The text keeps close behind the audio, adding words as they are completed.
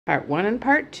Part 1 and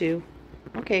part 2.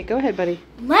 Okay, go ahead, buddy.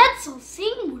 Let's all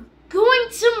sing we're going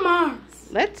to Mars.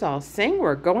 Let's all sing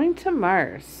we're going to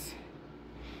Mars.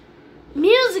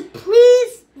 Music,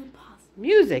 please. And pause.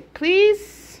 Music,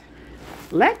 please.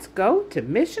 Let's go to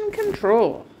mission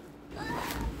control.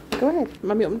 Go ahead.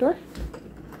 Mommy, open the door.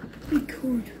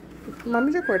 Record.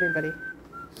 Mommy's recording, buddy.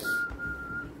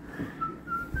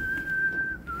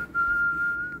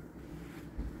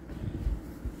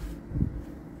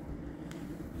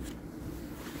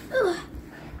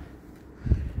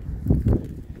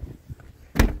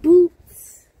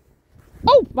 Boots.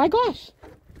 Oh, my gosh.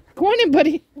 Go on in,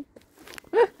 buddy.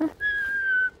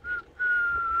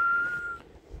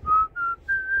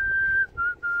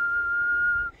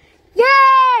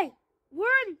 Yay! We're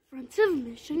in front of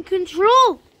mission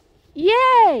control.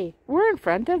 Yay! We're in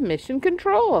front of mission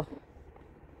control.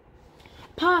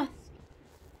 Pause.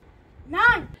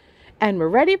 9. And we're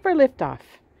ready for liftoff.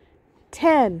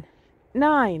 10,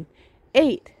 9,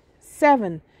 8,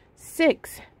 7,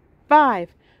 6, 5,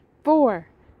 4,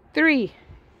 3,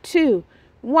 2,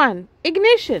 1.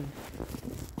 Ignition!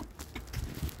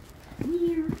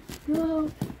 We're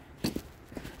going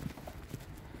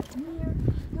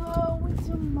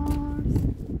to Mars.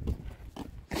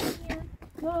 We're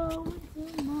going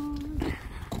to Mars.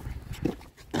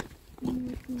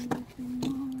 We're going to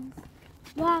Mars.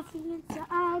 Blasting into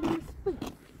outer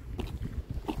space.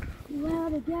 You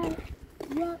gotta get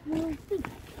what we'll think.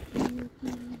 We're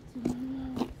going to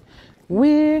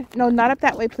Mars. No, not up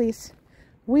that way, please.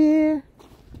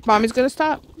 Mommy's gonna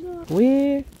stop. No.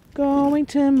 We're going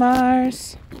to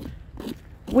Mars.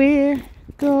 We're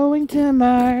going to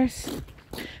Mars.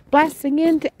 Blasting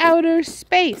into outer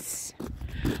space.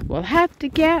 We'll have to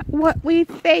get what we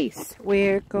face.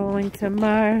 We're going to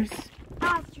Mars.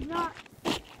 Astronaut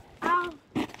out.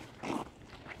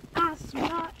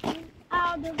 Astronaut in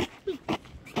outer space.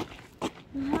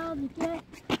 How to get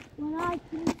what I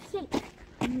can say.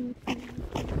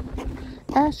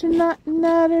 Astronaut in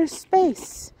outer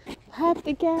space. We'll have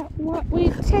to get what we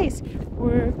taste.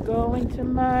 We're going to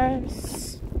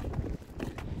Mars.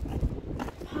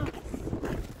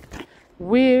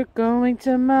 We're going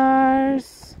to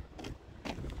Mars.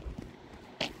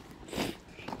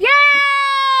 Yay!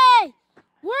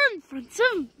 We're in front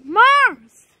of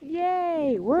Mars.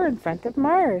 Yay! We're in front of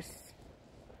Mars.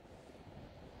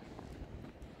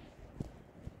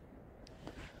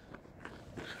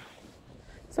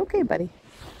 It's okay, buddy.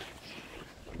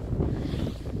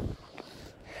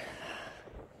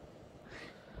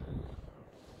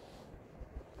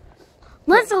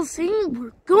 Let's all sing.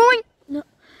 We're going. No,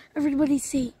 everybody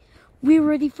say, we're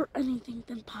ready for anything.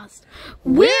 Then pause.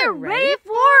 We're ready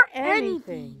for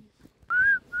anything.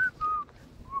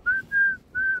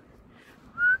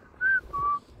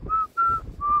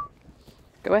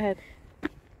 Go ahead.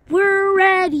 We're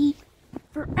ready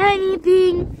for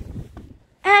anything.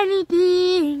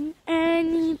 Anything.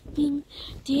 Anything.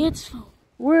 Dance phone.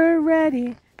 We're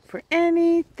ready for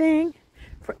anything.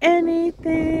 For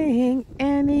anything.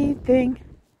 Anything.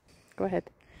 Go ahead.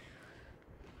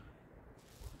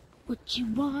 What you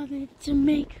wanted to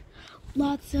make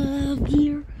lots of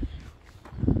gear.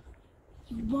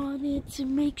 You wanted to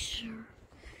make sure.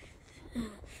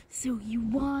 So you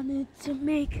wanted to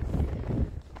make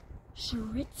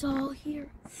sure it's all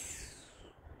here.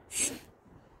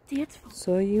 Dance phone.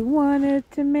 So you wanted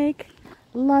to make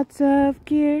lots of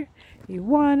gear. You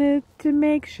wanted to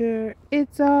make sure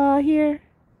it's all here.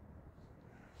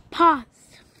 Pause.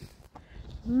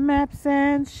 Maps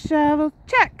and shovel,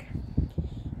 check.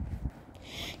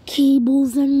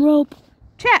 Cables and rope.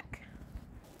 Check.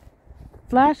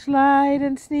 Flashlight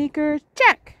and sneakers,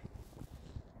 check.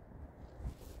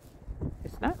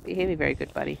 It's not behaving very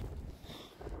good, buddy.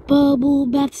 Bubble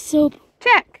bath soap.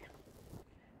 Check.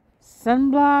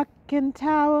 Sunblock and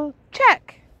towel,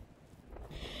 check.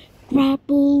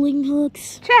 Grappling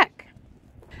hooks. Check.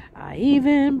 I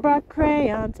even brought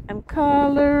crayons and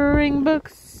coloring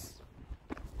books.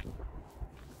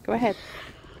 Go ahead.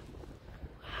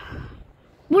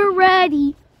 We're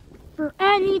ready for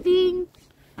anything.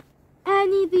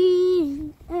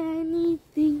 Anything.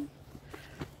 Anything.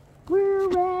 We're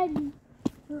ready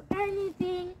for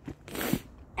anything.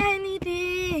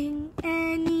 Anything.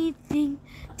 Anything.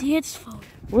 Dance phone.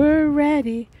 We're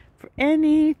ready for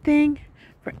anything.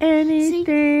 For anything.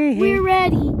 See, we're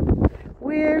ready.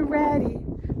 We're ready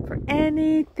for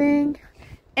anything.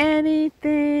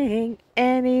 Anything.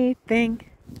 Anything.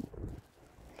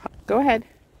 Go ahead.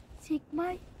 Take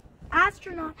my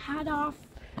astronaut hat off.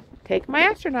 Take my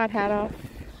astronaut hat off.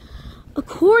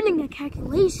 According to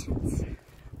calculations,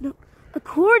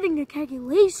 According to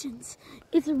calculations,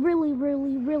 it's a really,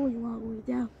 really, really long way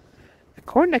down.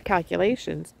 According to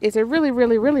calculations, it's a really,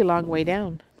 really, really long way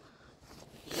down.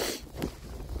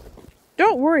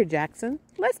 Don't worry, Jackson.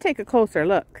 Let's take a closer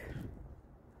look.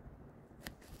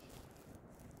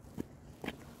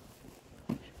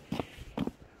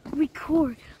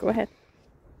 Record. Go ahead.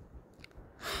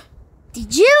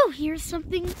 Did you hear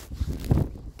something?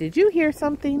 Did you hear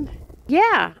something?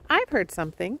 Yeah, I've heard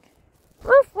something.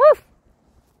 Woof, woof.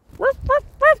 Woof, woof,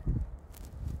 woof.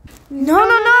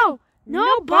 No,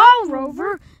 ball,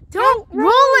 Rover. Don't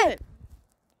roll it.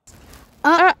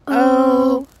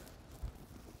 Uh-oh.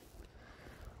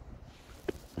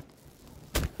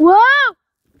 Whoa!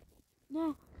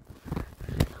 No.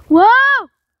 Whoa!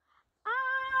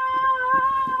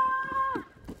 Ah!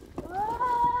 Whoa!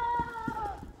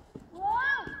 Whoa!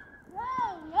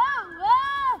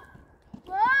 Whoa!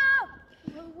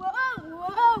 Whoa!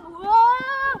 Whoa!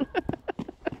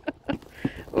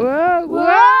 Whoa,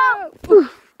 whoa.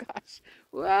 Oof, gosh.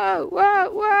 Whoa, whoa,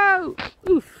 whoa.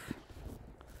 Oof.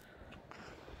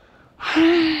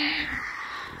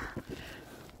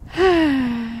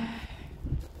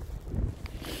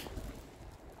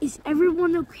 Is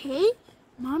everyone okay?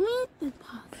 Mommy?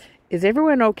 Is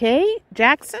everyone okay,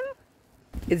 Jackson?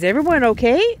 Is everyone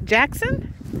okay,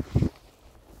 Jackson?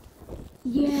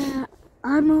 Yeah,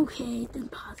 I'm okay. Then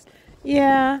pause.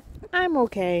 Yeah, I'm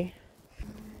okay.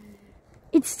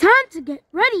 It's time to get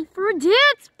ready for a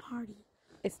dance party.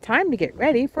 It's time to get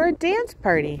ready for a dance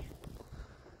party.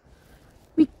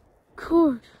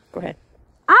 Record. Go ahead.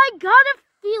 I got a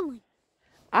feeling.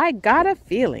 I got a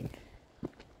feeling.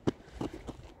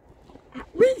 At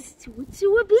least do it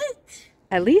to a beat.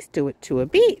 At least do it to a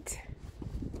beat.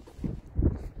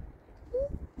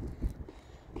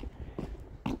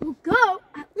 We'll go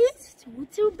at least do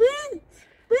it to a beat.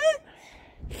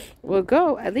 We'll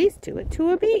go at least do it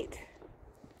to a beat.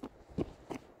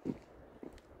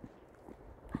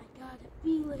 I got a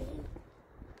feeling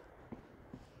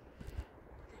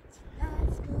that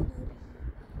tonight's gonna be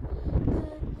a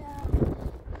good night.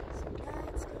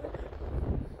 Tonight's gonna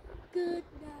be a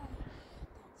good night.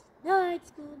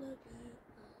 Tonight's gonna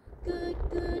be a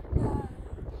good night.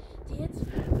 Dance.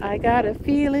 I got a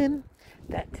feeling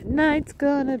that tonight's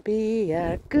gonna be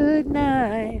a good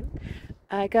night.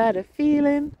 I got a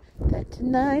feeling that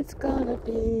tonight's gonna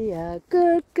be a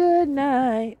good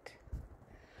night.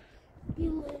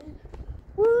 Feeling.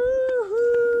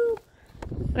 Woohoo!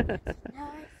 Tonight's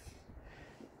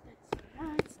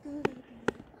gonna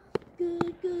be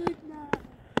a good night.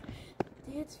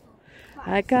 Dance for 5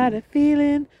 I got a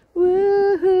feeling,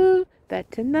 woohoo, that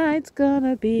tonight's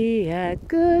gonna be a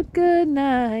good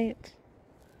night.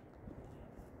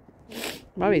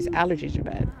 Mommy's allergies are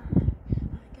bad. I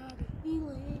got a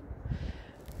feeling.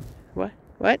 What?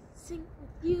 Sing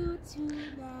with you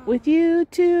tonight. With you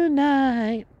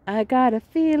tonight, I got a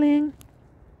feeling.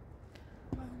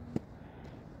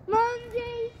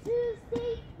 Monday,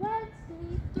 Tuesday,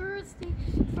 Wednesday, Thursday,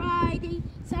 Friday,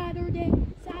 Saturday,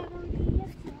 and Sunday.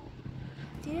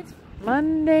 Dance.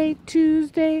 Monday,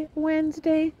 Tuesday,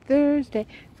 Wednesday, Thursday,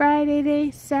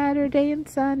 Friday, Saturday, and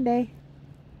Sunday.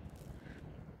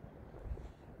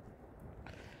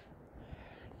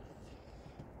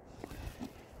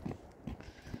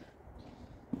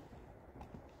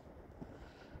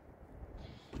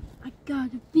 I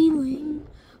got a feeling.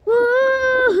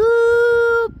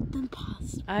 Woohoo! Then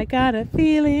pause. I got a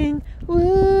feeling,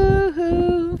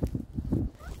 woohoo.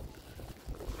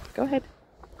 Go ahead.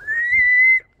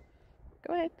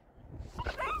 Go ahead.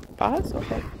 Pause?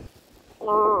 Okay.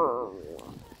 Go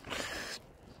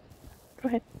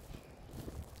ahead.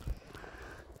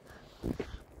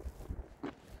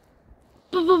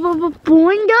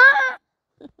 Boinga!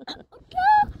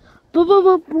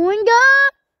 Boinga!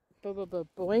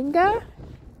 Boinga?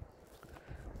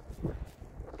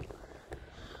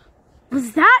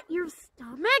 Was that your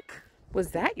stomach?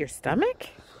 Was that your stomach?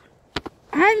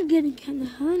 I'm getting kind of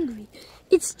hungry.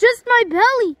 It's just my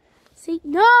belly. Say,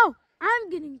 no, I'm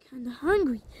getting kind of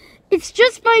hungry. It's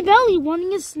just my belly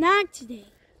wanting a snack today.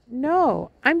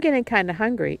 No, I'm getting kind of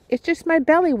hungry. It's just my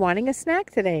belly wanting a snack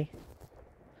today.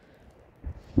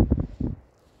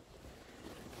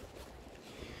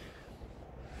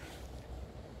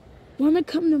 Want to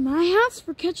come to my house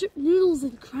for ketchup, noodles,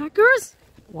 and crackers?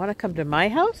 Want to come to my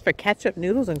house for ketchup,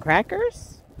 noodles, and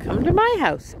crackers? Come to my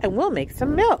house and we'll make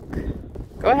some milk.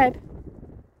 Go ahead.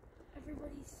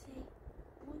 Everybody say,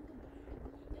 boinga, boinga,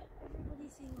 boinga. Everybody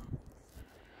say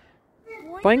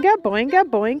Boinga, boinga,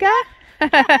 boinga.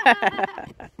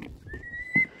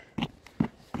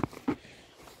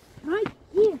 right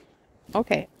here.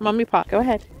 Okay, Mommy Pop, go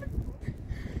ahead.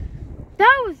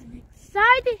 That was an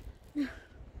exciting...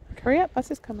 Hurry up,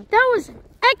 bus is coming. That was an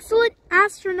excellent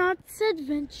astronaut's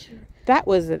adventure. That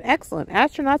was an excellent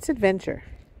astronaut's adventure.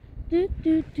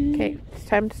 Okay, it's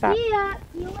time to stop. See ya.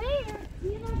 See you later.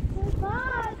 See you next time.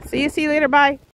 Bye. See you later. Bye.